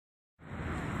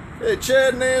Hey,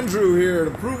 Chad and Andrew here at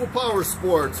Approval Power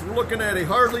Sports. We're looking at a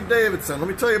Harley Davidson. Let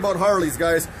me tell you about Harleys,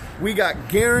 guys. We got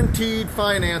guaranteed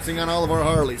financing on all of our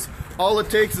Harleys. All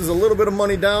it takes is a little bit of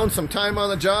money down, some time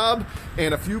on the job,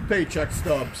 and a few paycheck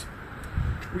stubs.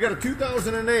 We got a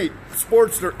 2008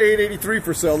 Sportster 883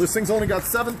 for sale. This thing's only got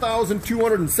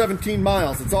 7,217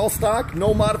 miles. It's all stock,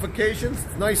 no modifications.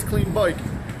 It's a nice, clean bike.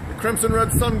 The crimson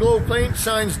red sun glow paint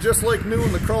shines just like new,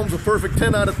 and the chrome's a perfect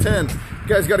 10 out of 10. You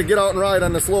guys got to get out and ride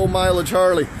on this low mileage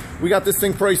Harley. We got this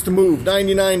thing priced to move,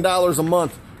 $99 a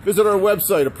month. Visit our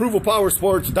website,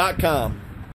 approvalpowersports.com.